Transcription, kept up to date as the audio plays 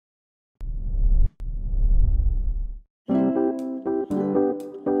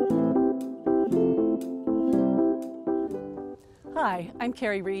Hi, I'm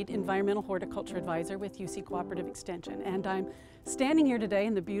Karrie Reid, Environmental Horticulture Advisor with UC Cooperative Extension, and I'm standing here today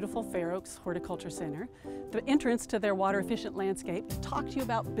in the beautiful Fair Oaks Horticulture Center, the entrance to their water-efficient landscape, to talk to you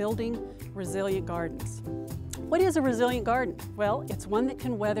about building resilient gardens. What is a resilient garden? Well, it's one that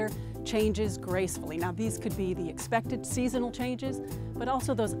can weather changes gracefully. Now, these could be the expected seasonal changes, but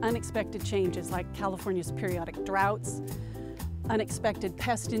also those unexpected changes like California's periodic droughts, unexpected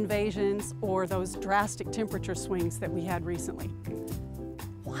pest invasions, or those drastic temperature swings that we had recently.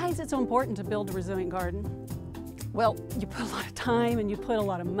 Why is it so important to build a resilient garden? Well, you put a lot of time and you put a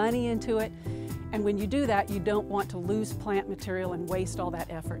lot of money into it, and when you do that, you don't want to lose plant material and waste all that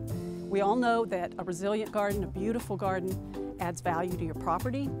effort. We all know that a resilient garden, a beautiful garden, adds value to your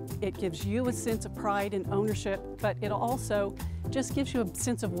property. It gives you a sense of pride and ownership, but it also just gives you a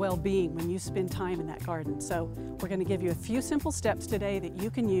sense of well-being when you spend time in that garden. So we're going to give you a few simple steps today that you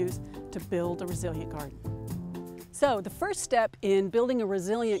can use to build a resilient garden. So the first step in building a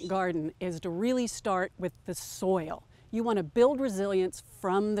resilient garden is to really start with the soil. You want to build resilience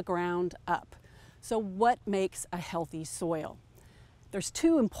from the ground up. So what makes a healthy soil? There's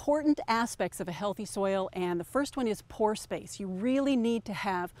two important aspects of a healthy soil, and the first one is pore space. You really need to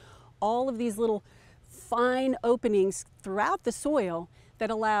have all of these little fine openings throughout the soil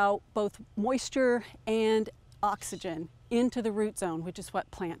that allow both moisture and oxygen into the root zone, which is what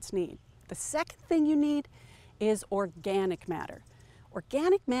plants need. The second thing you need is organic matter.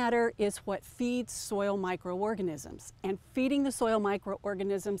 Organic matter is what feeds soil microorganisms, and feeding the soil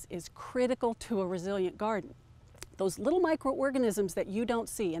microorganisms is critical to a resilient garden. Those little microorganisms that you don't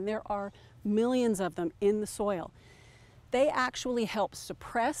see, and there are millions of them in the soil, they actually help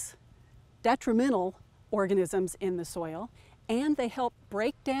suppress detrimental organisms in the soil, and they help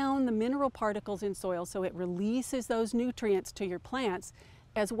break down the mineral particles in soil so it releases those nutrients to your plants,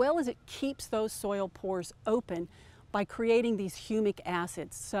 as well as it keeps those soil pores open by creating these humic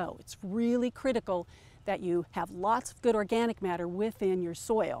acids. So it's really critical that you have lots of good organic matter within your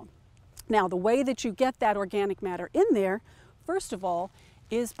soil. Now, the way that you get that organic matter in there, first of all,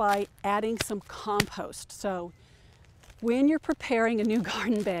 is by adding some compost. So when you're preparing a new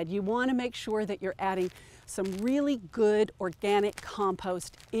garden bed, you want to make sure that you're adding some really good organic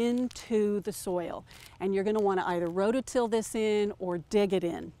compost into the soil. And you're going to want to either rototill this in or dig it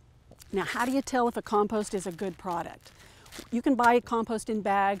in. Now, how do you tell if a compost is a good product? You can buy compost in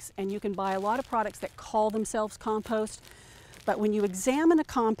bags, and you can buy a lot of products that call themselves compost. But when you examine a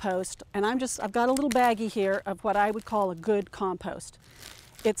compost, and I've got a little baggie here of what I would call a good compost.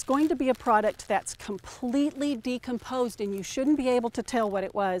 It's going to be a product that's completely decomposed, and you shouldn't be able to tell what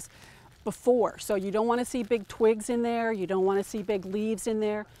it was before. So you don't want to see big twigs in there, you don't want to see big leaves in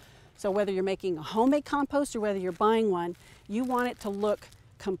there. So whether you're making a homemade compost or whether you're buying one, you want it to look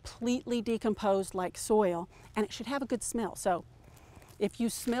completely decomposed like soil, and it should have a good smell. So if you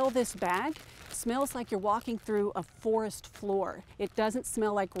smell this bag, it smells like you're walking through a forest floor. It doesn't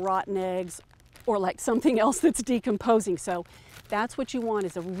smell like rotten eggs or like something else that's decomposing. So that's what you want,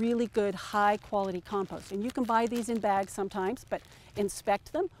 is a really good high quality compost. And you can buy these in bags sometimes, but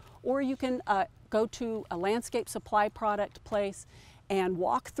inspect them, or you can go to a landscape supply product place and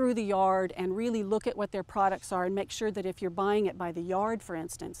walk through the yard and really look at what their products are and make sure that if you're buying it by the yard, for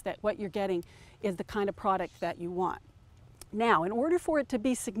instance, that what you're getting is the kind of product that you want. Now, in order for it to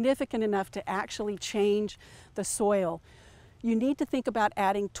be significant enough to actually change the soil, you need to think about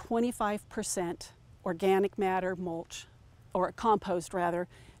adding 25% organic matter mulch, or compost rather,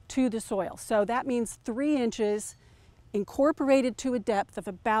 to the soil. So that means 3 inches incorporated to a depth of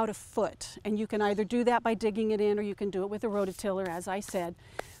about a foot. And you can either do that by digging it in, or you can do it with a rototiller, as I said.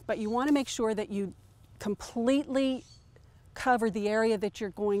 But you want to make sure that you completely cover the area that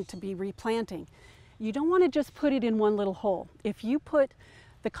you're going to be replanting. You don't want to just put it in one little hole. If you put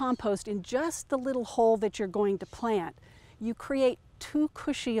the compost in just the little hole that you're going to plant, you create too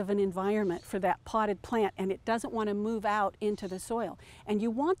cushy of an environment for that potted plant, and it doesn't want to move out into the soil. And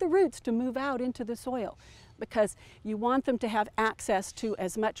you want the roots to move out into the soil because you want them to have access to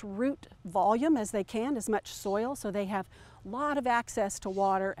as much root volume as they can, as much soil, so they have a lot of access to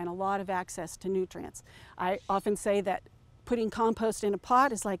water and a lot of access to nutrients. I often say that putting compost in a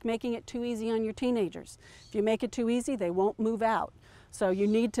pot is like making it too easy on your teenagers. If you make it too easy, they won't move out. So you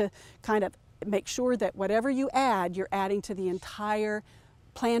need to kind of make sure that whatever you add, you're adding to the entire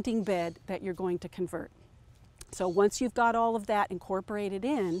planting bed that you're going to convert. So once you've got all of that incorporated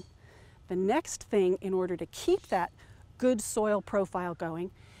in, the next thing in order to keep that good soil profile going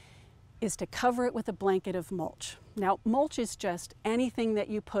is to cover it with a blanket of mulch. Now, mulch is just anything that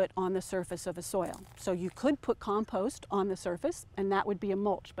you put on the surface of a soil. So you could put compost on the surface, and that would be a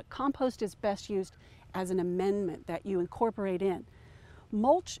mulch, but compost is best used as an amendment that you incorporate in.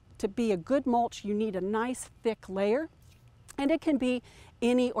 Mulch, to be a good mulch, you need a nice thick layer, and it can be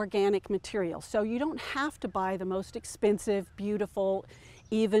any organic material. So you don't have to buy the most expensive, beautiful,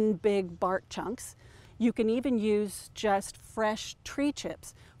 even big bark chunks. You can even use just fresh tree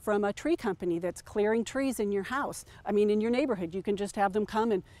chips from a tree company that's clearing trees in your house. I mean, in your neighborhood. You can just have them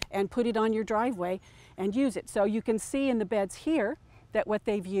come and put it on your driveway and use it. So you can see in the beds here that what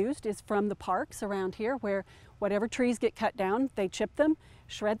they've used is from the parks around here, where whatever trees get cut down, they chip them,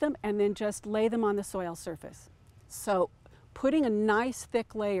 shred them, and then just lay them on the soil surface. So putting a nice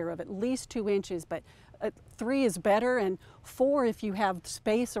thick layer of at least 2 inches, but 3 is better, and 4 if you have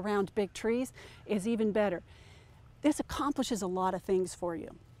space around big trees is even better. This accomplishes a lot of things for you.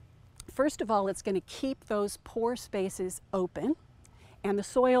 First of all, it's going to keep those pore spaces open, and the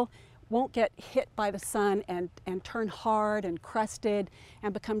soil won't get hit by the sun and turn hard and crusted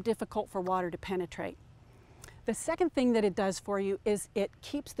and become difficult for water to penetrate. The second thing that it does for you is it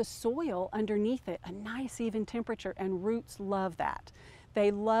keeps the soil underneath it a nice even temperature, and roots love that. They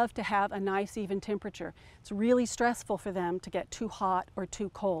love to have a nice even temperature. It's really stressful for them to get too hot or too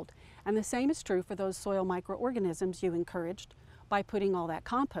cold. And the same is true for those soil microorganisms you encouraged by putting all that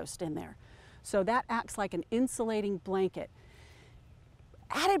compost in there. So that acts like an insulating blanket.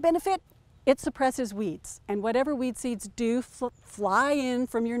 Added benefit, it suppresses weeds. And whatever weed seeds do fly in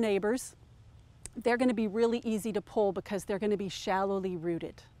from your neighbors, they're going to be really easy to pull because they're going to be shallowly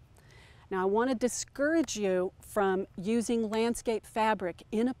rooted. Now, I want to discourage you from using landscape fabric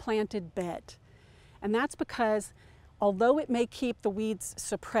in a planted bed. And that's because although it may keep the weeds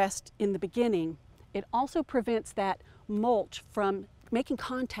suppressed in the beginning, it also prevents that mulch from making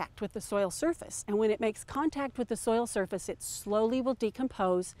contact with the soil surface. And when it makes contact with the soil surface, it slowly will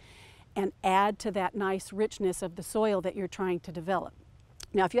decompose and add to that nice richness of the soil that you're trying to develop.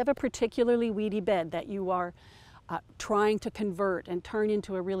 Now, if you have a particularly weedy bed that you are trying to convert and turn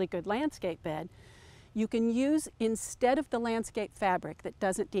into a really good landscape bed, you can use, instead of the landscape fabric that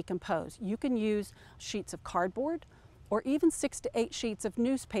doesn't decompose, you can use sheets of cardboard or even 6 to 8 sheets of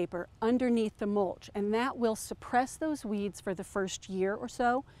newspaper underneath the mulch, and that will suppress those weeds for the first year or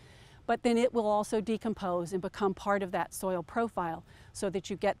so, but then it will also decompose and become part of that soil profile so that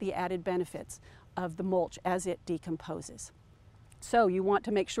you get the added benefits of the mulch as it decomposes. So you want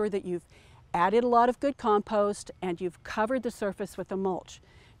to make sure that you've added a lot of good compost and you've covered the surface with a mulch.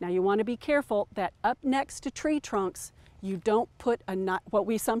 Now you want to be careful that up next to tree trunks, you don't put what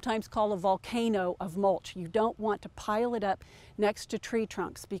we sometimes call a volcano of mulch. You don't want to pile it up next to tree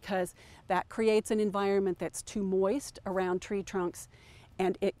trunks because that creates an environment that's too moist around tree trunks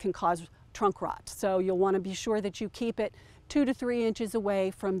and it can cause trunk rot. So you'll want to be sure that you keep it 2 to 3 inches away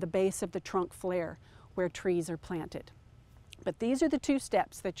from the base of the trunk flare where trees are planted. But these are the 2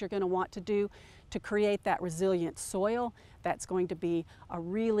 steps that you're going to want to do to create that resilient soil that's going to be a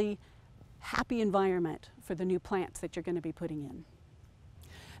really happy environment for the new plants that you're going to be putting in.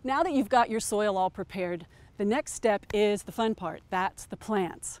 Now that you've got your soil all prepared, the next step is the fun part. That's the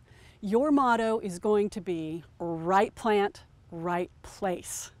plants. Your motto is going to be right plant, right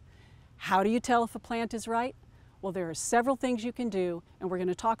place. How do you tell if a plant is right? Well, there are several things you can do, and we're going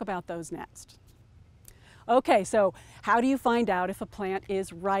to talk about those next. Okay, so how do you find out if a plant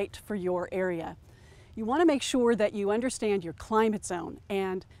is right for your area? You want to make sure that you understand your climate zone,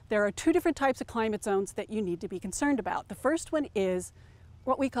 and there are 2 different types of climate zones that you need to be concerned about. The first one is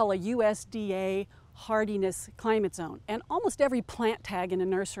what we call a USDA hardiness climate zone, and almost every plant tag in a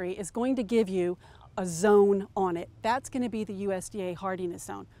nursery is going to give you a zone on it. That's going to be the USDA hardiness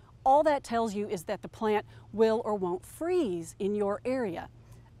zone. All that tells you is that the plant will or won't freeze in your area.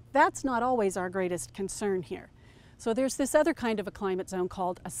 That's not always our greatest concern here. So there's this other kind of a climate zone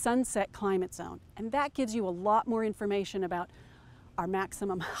called a sunset climate zone, and that gives you a lot more information about our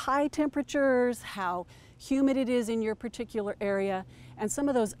maximum high temperatures, how humid it is in your particular area, and some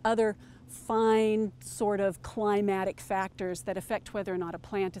of those other fine sort of climatic factors that affect whether or not a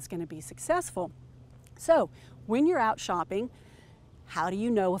plant is going to be successful. So when you're out shopping, how do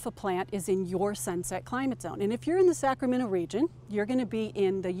you know if a plant is in your sunset climate zone? And if you're in the Sacramento region, you're going to be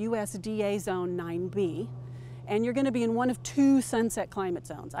in the USDA zone 9B, and you're going to be in one of 2 sunset climate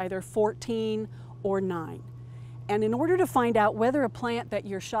zones, either 14 or 9. And in order to find out whether a plant that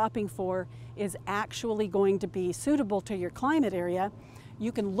you're shopping for is actually going to be suitable to your climate area,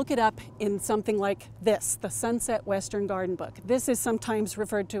 you can look it up in something like this, the Sunset Western Garden Book. This is sometimes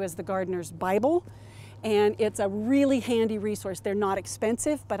referred to as the Gardener's Bible, and it's a really handy resource. They're not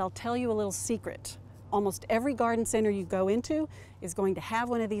expensive, but I'll tell you a little secret. Almost every garden center you go into is going to have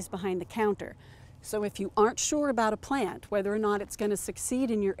one of these behind the counter. So if you aren't sure about a plant, whether or not it's going to succeed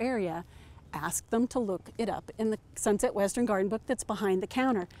in your area, ask them to look it up in the Sunset Western Garden book that's behind the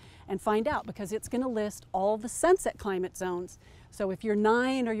counter and find out, because it's going to list all the sunset climate zones. So if your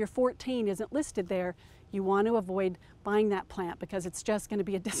 9 or your 14 isn't listed there, you want to avoid buying that plant, because it's just going to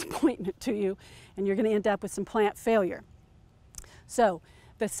be a disappointment to you and you're going to end up with some plant failure. So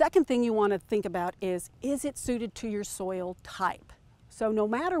the second thing you want to think about is it suited to your soil type? So no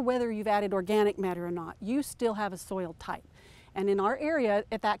matter whether you've added organic matter or not, you still have a soil type. And in our area,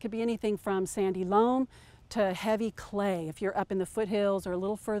 that could be anything from sandy loam to heavy clay if you're up in the foothills or a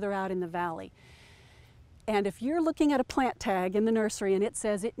little further out in the valley. And if you're looking at a plant tag in the nursery and it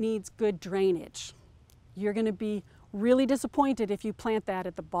says it needs good drainage, you're going to be really disappointed if you plant that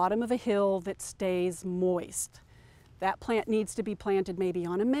at the bottom of a hill that stays moist. That plant needs to be planted maybe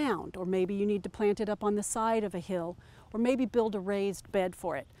on a mound, or maybe you need to plant it up on the side of a hill, or maybe build a raised bed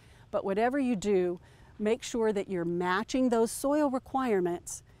for it. But whatever you do, make sure that you're matching those soil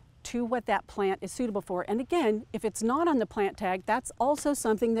requirements to what that plant is suitable for. And again, if it's not on the plant tag, that's also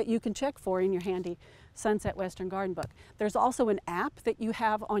something that you can check for in your handy Sunset Western Garden book. There's also an app that you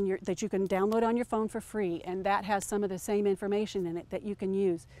have on that you can download on your phone for free, and that has some of the same information in it that you can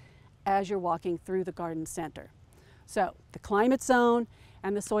use as you're walking through the garden center. So the climate zone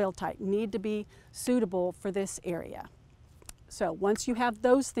and the soil type need to be suitable for this area. So once you have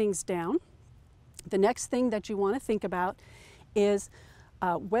those things down, the next thing that you want to think about is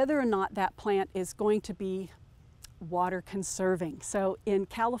whether or not that plant is going to be water conserving. So in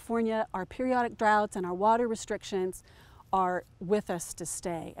California, our periodic droughts and our water restrictions are with us to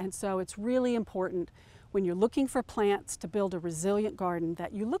stay. And so it's really important when you're looking for plants to build a resilient garden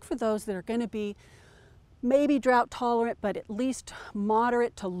that you look for those that are going to be maybe drought tolerant, but at least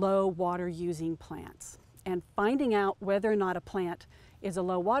moderate to low water using plants. And finding out whether or not a plant is a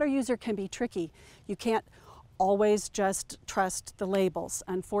low water user can be tricky. You can't always just trust the labels,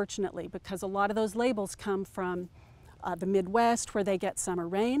 unfortunately, because a lot of those labels come from the Midwest, where they get summer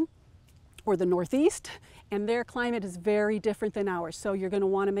rain, or the Northeast, and their climate is very different than ours. So you're going to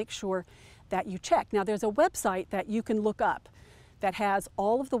want to make sure that you check. Now there's a website that you can look up that has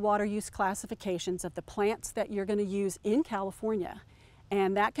all of the water use classifications of the plants that you're going to use in California.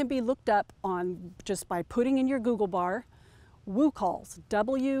 And that can be looked up on just by putting in your Google bar WUCOLS,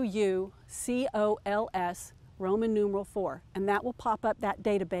 W-U-C-O-L-S, Roman numeral 4, and that will pop up that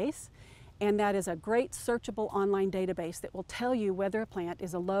database. And that is a great searchable online database that will tell you whether a plant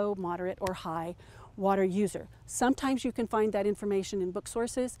is a low, moderate, or high water user. Sometimes you can find that information in book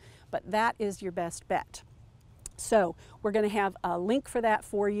sources, but that is your best bet. So we're going to have a link for that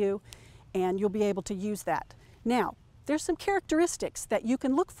for you, and you'll be able to use that. Now, there's some characteristics that you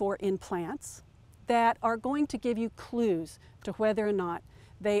can look for in plants that are going to give you clues to whether or not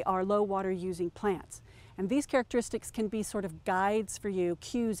they are low water using plants. And these characteristics can be sort of guides for you,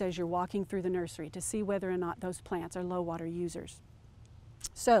 cues as you're walking through the nursery to see whether or not those plants are low water users.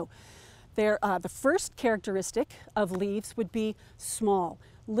 So the first characteristic of leaves would be small.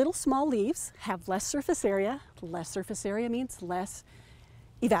 Little small leaves have less surface area. Less surface area means less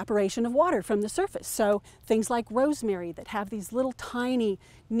evaporation of water from the surface. So things like rosemary that have these little tiny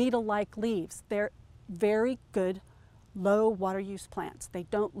needle-like leaves, they're very good low water use plants. They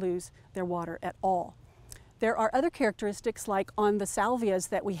don't lose their water at all. There are other characteristics like on the salvias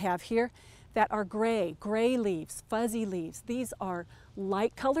that we have here that are gray leaves, fuzzy leaves. These are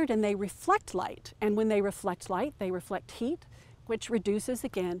light colored and they reflect light. And when they reflect light, they reflect heat, which reduces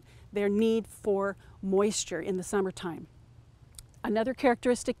again their need for moisture in the summertime. Another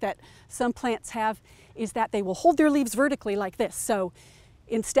characteristic that some plants have is that they will hold their leaves vertically like this. So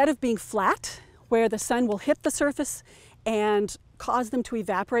instead of being flat, where the sun will hit the surface and cause them to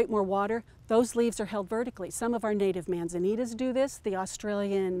evaporate more water, those leaves are held vertically. Some of our native manzanitas do this. The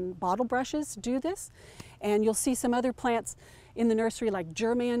Australian bottle brushes do this. And you'll see some other plants in the nursery like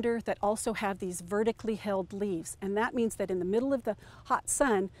germander that also have these vertically held leaves. And that means that in the middle of the hot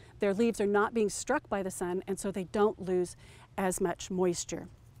sun, their leaves are not being struck by the sun, and so they don't lose as much moisture.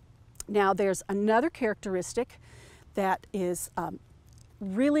 Now there's another characteristic that is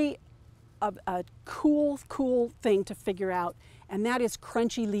really a cool thing to figure out, and that is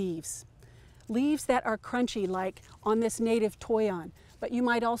crunchy leaves. Leaves that are crunchy, like on this native toyon, but you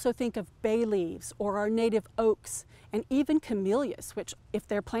might also think of bay leaves or our native oaks, and even camellias, which if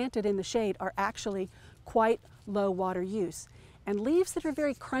they're planted in the shade are actually quite low water use. And leaves that are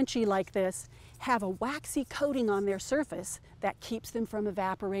very crunchy like this have a waxy coating on their surface that keeps them from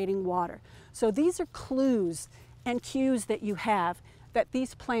evaporating water. So these are clues and cues that you have that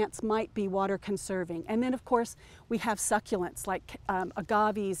these plants might be water conserving. And then of course we have succulents like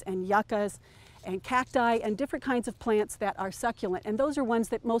agaves and yuccas and cacti and different kinds of plants that are succulent. And those are ones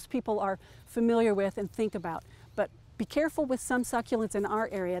that most people are familiar with and think about. But be careful with some succulents in our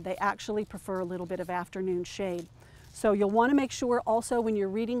area. They actually prefer a little bit of afternoon shade. So you'll want to make sure also when you're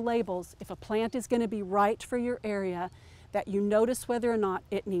reading labels, if a plant is going to be right for your area, that you notice whether or not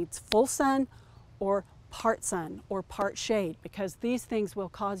it needs full sun or part shade, because these things will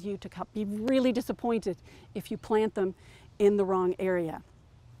cause you to be really disappointed if you plant them in the wrong area.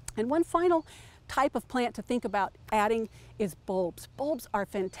 And one final type of plant to think about adding is bulbs. Bulbs are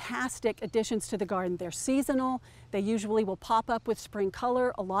fantastic additions to the garden. They're seasonal. They usually will pop up with spring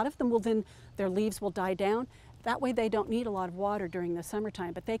color. A lot of them will then, their leaves will die down. That way they don't need a lot of water during the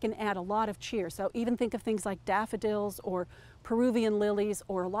summertime, but they can add a lot of cheer. So even think of things like daffodils or Peruvian lilies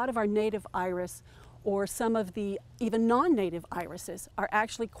or a lot of our native iris, or some of the even non-native irises are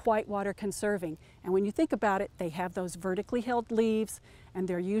actually quite water conserving. And when you think about it, they have those vertically held leaves and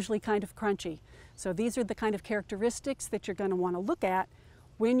they're usually kind of crunchy. So these are the kind of characteristics that you're going to want to look at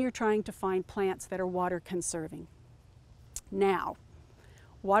when you're trying to find plants that are water conserving. Now,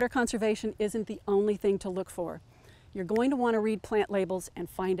 water conservation isn't the only thing to look for. You're going to want to read plant labels and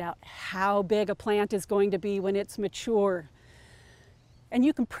find out how big a plant is going to be when it's mature. And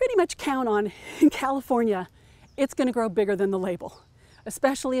you can pretty much count on, in California, it's going to grow bigger than the label,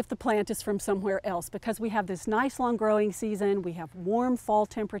 especially if the plant is from somewhere else, because we have this nice long growing season, we have warm fall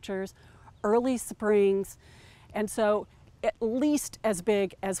temperatures, early springs, and so at least as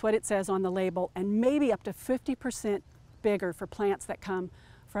big as what it says on the label, and maybe up to 50% bigger for plants that come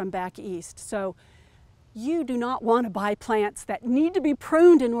from back east. So you do not want to buy plants that need to be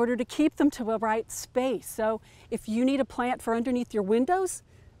pruned in order to keep them to a right space. So if you need a plant for underneath your windows,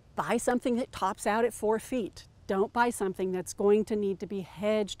 buy something that tops out at 4 feet. Don't buy something that's going to need to be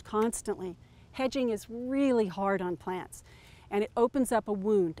hedged constantly. Hedging is really hard on plants, and it opens up a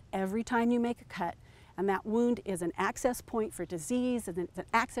wound every time you make a cut, and that wound is an access point for disease, and it's an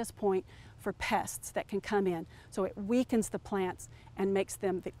access point for pests that can come in. So it weakens the plants and makes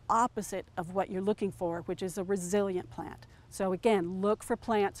them the opposite of what you're looking for, which is a resilient plant. So again, look for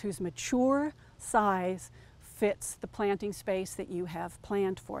plants whose mature size fits the planting space that you have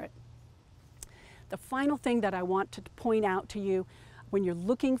planned for it. The final thing that I want to point out to you when you're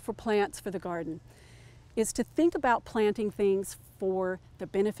looking for plants for the garden is to think about planting things for the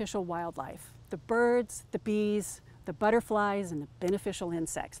beneficial wildlife, the birds, the bees, the butterflies, and the beneficial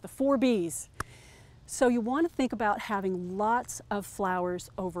insects, the 4 Bs. So you want to think about having lots of flowers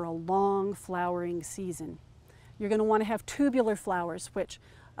over a long flowering season. You're going to want to have tubular flowers, which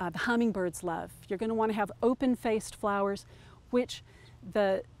the hummingbirds love. You're going to want to have open-faced flowers, which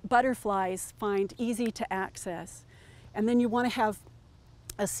the butterflies find easy to access. And then you want to have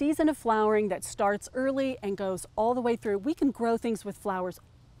a season of flowering that starts early and goes all the way through. We can grow things with flowers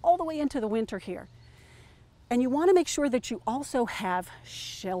all the way into the winter here. And you want to make sure that you also have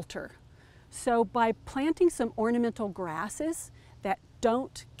shelter. So by planting some ornamental grasses that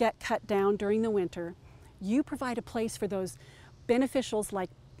don't get cut down during the winter, you provide a place for those beneficials like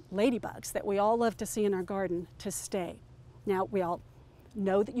ladybugs that we all love to see in our garden to stay. Now, we all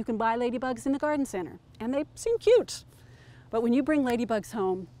know that you can buy ladybugs in the garden center, and they seem cute. But when you bring ladybugs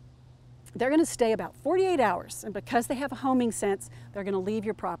home, they're going to stay about 48 hours, and because they have a homing sense, they're going to leave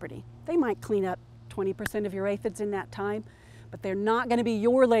your property. They might clean up 20% of your aphids in that time, but they're not going to be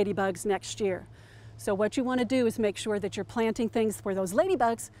your ladybugs next year. So what you want to do is make sure that you're planting things where those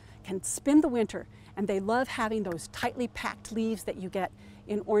ladybugs can spend the winter, and they love having those tightly packed leaves that you get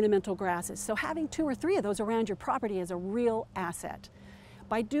in ornamental grasses. So having 2 or 3 of those around your property is a real asset.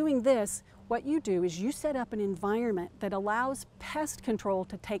 By doing this, what you do is you set up an environment that allows pest control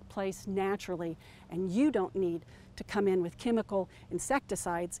to take place naturally, and you don't need to come in with chemical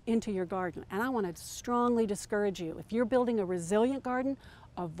insecticides into your garden. And I want to strongly discourage you, if you're building a resilient garden,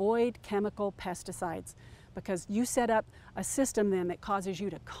 avoid chemical pesticides, because you set up a system then that causes you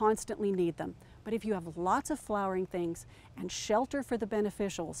to constantly need them. But if you have lots of flowering things and shelter for the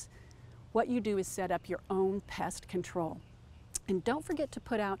beneficials, what you do is set up your own pest control. And don't forget to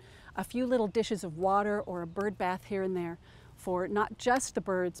put out a few little dishes of water or a bird bath here and there for not just the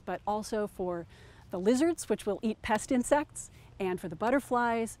birds, but also for the lizards, which will eat pest insects, and for the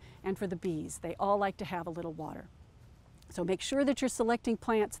butterflies and for the bees. They all like to have a little water. So make sure that you're selecting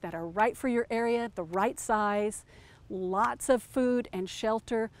plants that are right for your area, the right size, lots of food and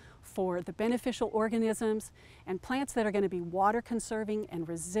shelter for the beneficial organisms, and plants that are going to be water conserving and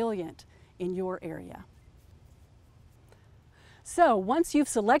resilient in your area. So once you've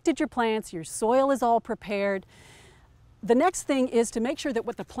selected your plants, your soil is all prepared, The next thing is to make sure that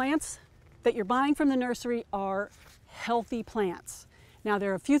what the plants that you're buying from the nursery are healthy plants. Now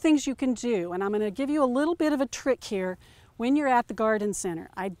there are a few things you can do, and I'm going to give you a little bit of a trick here when you're at the garden center.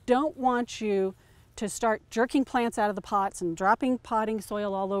 I don't want you to start jerking plants out of the pots and dropping potting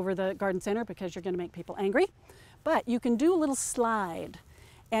soil all over the garden center because you're going to make people angry. But you can do a little slide,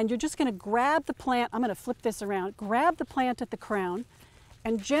 and you're just going to grab the plant. I'm going to flip this around. Grab the plant at the crown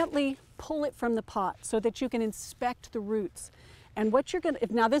and gently pull it from the pot so that you can inspect the roots. And what you're going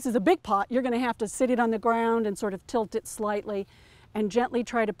to, now this is a big pot, you're going to have to sit it on the ground and sort of tilt it slightly and gently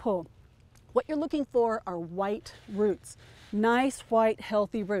try to pull. What you're looking for are white roots, nice, white,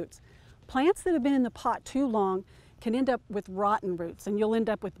 healthy roots. Plants that have been in the pot too long can end up with rotten roots, and you'll end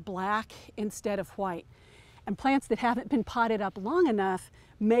up with black instead of white. And plants that haven't been potted up long enough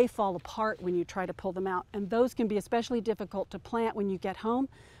may fall apart when you try to pull them out, and those can be especially difficult to plant when you get home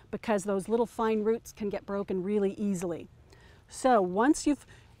because those little fine roots can get broken really easily. So once you've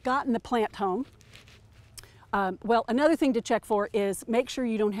gotten the plant home, well, another thing to check for is make sure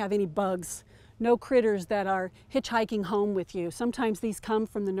you don't have any bugs, no critters that are hitchhiking home with you. Sometimes these come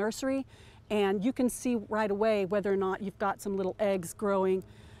from the nursery, and you can see right away whether or not you've got some little eggs growing.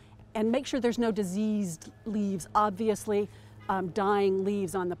 And make sure there's no diseased leaves, obviously dying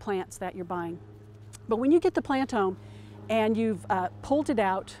leaves on the plants that you're buying. But when you get the plant home and you've pulled it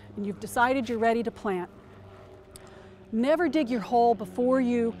out and you've decided you're ready to plant, never dig your hole before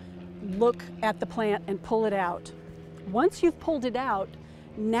you look at the plant and pull it out. Once you've pulled it out,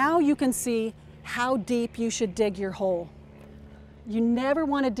 now you can see how deep you should dig your hole. You never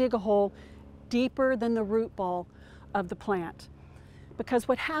want to dig a hole deeper than the root ball of the plant, because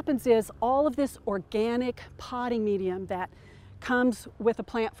what happens is all of this organic potting medium that comes with a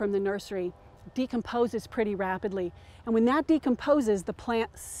plant from the nursery decomposes pretty rapidly. And when that decomposes, the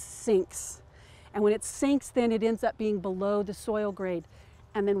plant sinks. And when it sinks, then it ends up being below the soil grade.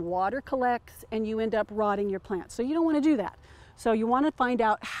 And then water collects and you end up rotting your plant. So you don't want to do that. So you want to find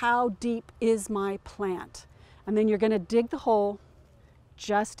out how deep is my plant. And then you're going to dig the hole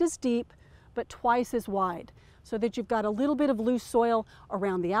just as deep, but twice as wide, so that you've got a little bit of loose soil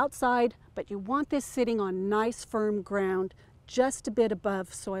around the outside, but you want this sitting on nice firm ground just a bit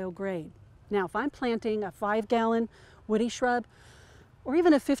above soil grade. Now, if I'm planting a 5-gallon woody shrub or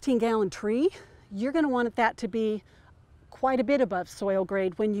even a 15-gallon tree, you're going to want that to be quite a bit above soil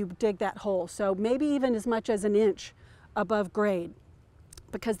grade when you dig that hole. So maybe even as much as an inch above grade,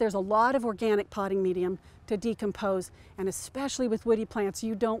 because there's a lot of organic potting medium to decompose, and especially with woody plants,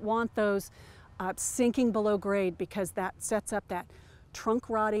 you don't want those sinking below grade, because that sets up that trunk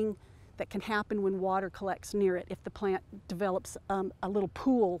rotting that can happen when water collects near it if the plant develops a little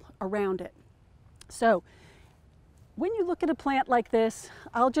pool around it. So when you look at a plant like this,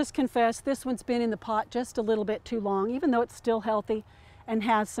 I'll just confess this one's been in the pot just a little bit too long, even though it's still healthy and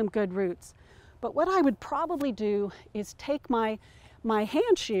has some good roots. But what I would probably do is take my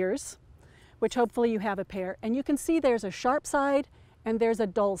hand shears, which hopefully you have a pair, and you can see there's a sharp side and there's a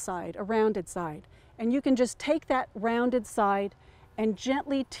dull side, a rounded side. And you can just take that rounded side and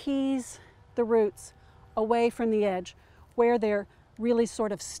gently tease the roots away from the edge where they're really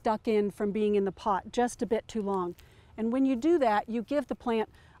sort of stuck in from being in the pot just a bit too long. And when you do that, you give the plant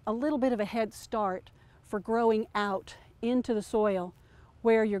a little bit of a head start for growing out into the soil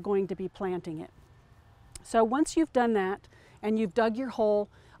where you're going to be planting it. So once you've done that and you've dug your hole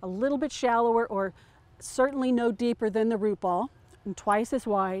a little bit shallower, or certainly no deeper than the root ball and twice as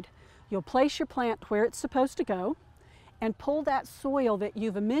wide, you'll place your plant where it's supposed to go and pull that soil that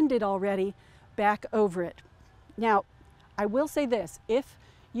you've amended already back over it. Now, I will say this, if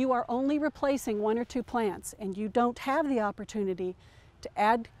you are only replacing 1 or 2 plants and you don't have the opportunity to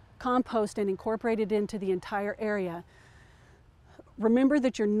add compost and incorporate it into the entire area, remember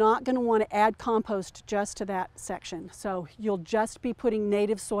that you're not going to want to add compost just to that section. So you'll just be putting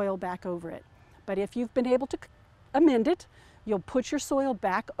native soil back over it. But if you've been able to amend it, you'll put your soil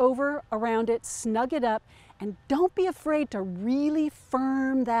back over around it, snug it up, and don't be afraid to really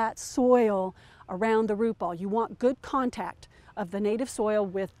firm that soil around the root ball. You want good contact of the native soil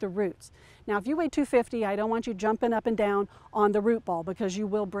with the roots. Now, if you weigh 250, I don't want you jumping up and down on the root ball because you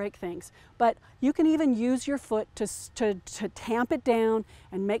will break things. But you can even use your foot to tamp it down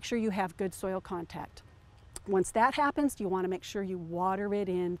and make sure you have good soil contact. Once that happens, you want to make sure you water it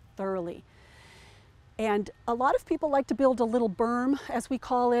in thoroughly. And a lot of people like to build a little berm, as we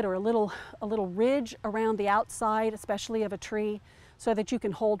call it, or a little ridge around the outside, especially of a tree, so that you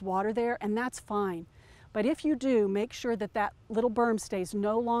can hold water there, and that's fine. But if you do, make sure that that little berm stays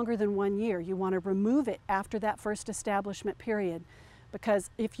no longer than 1 year. You want to remove it after that first establishment period, because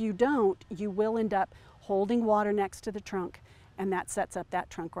if you don't, you will end up holding water next to the trunk, and that sets up that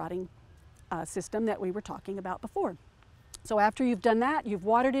trunk rotting system that we were talking about before. So after you've done that, you've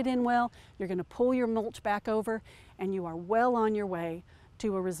watered it in well, you're going to pull your mulch back over, and you are well on your way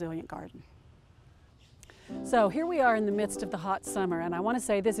to a resilient garden. So here we are in the midst of the hot summer, and I want to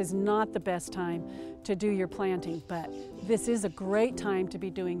say this is not the best time to do your planting, but this is a great time to be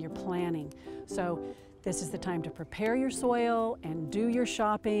doing your planning. So this is the time to prepare your soil and do your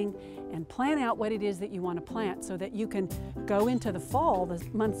shopping and plan out what it is that you want to plant so that you can go into the fall. The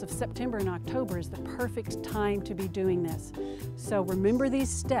months of September and October is the perfect time to be doing this. So remember these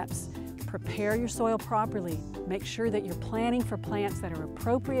steps. Prepare your soil properly. Make sure that you're planting for plants that are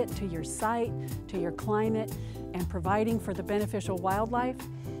appropriate to your site, to your climate, and providing for the beneficial wildlife.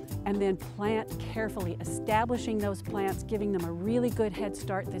 And then plant carefully, establishing those plants, giving them a really good head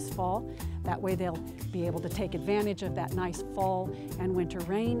start this fall. That way they'll be able to take advantage of that nice fall and winter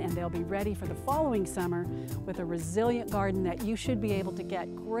rain, and they'll be ready for the following summer with a resilient garden that you should be able to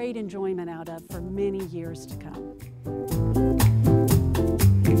get great enjoyment out of for many years to come.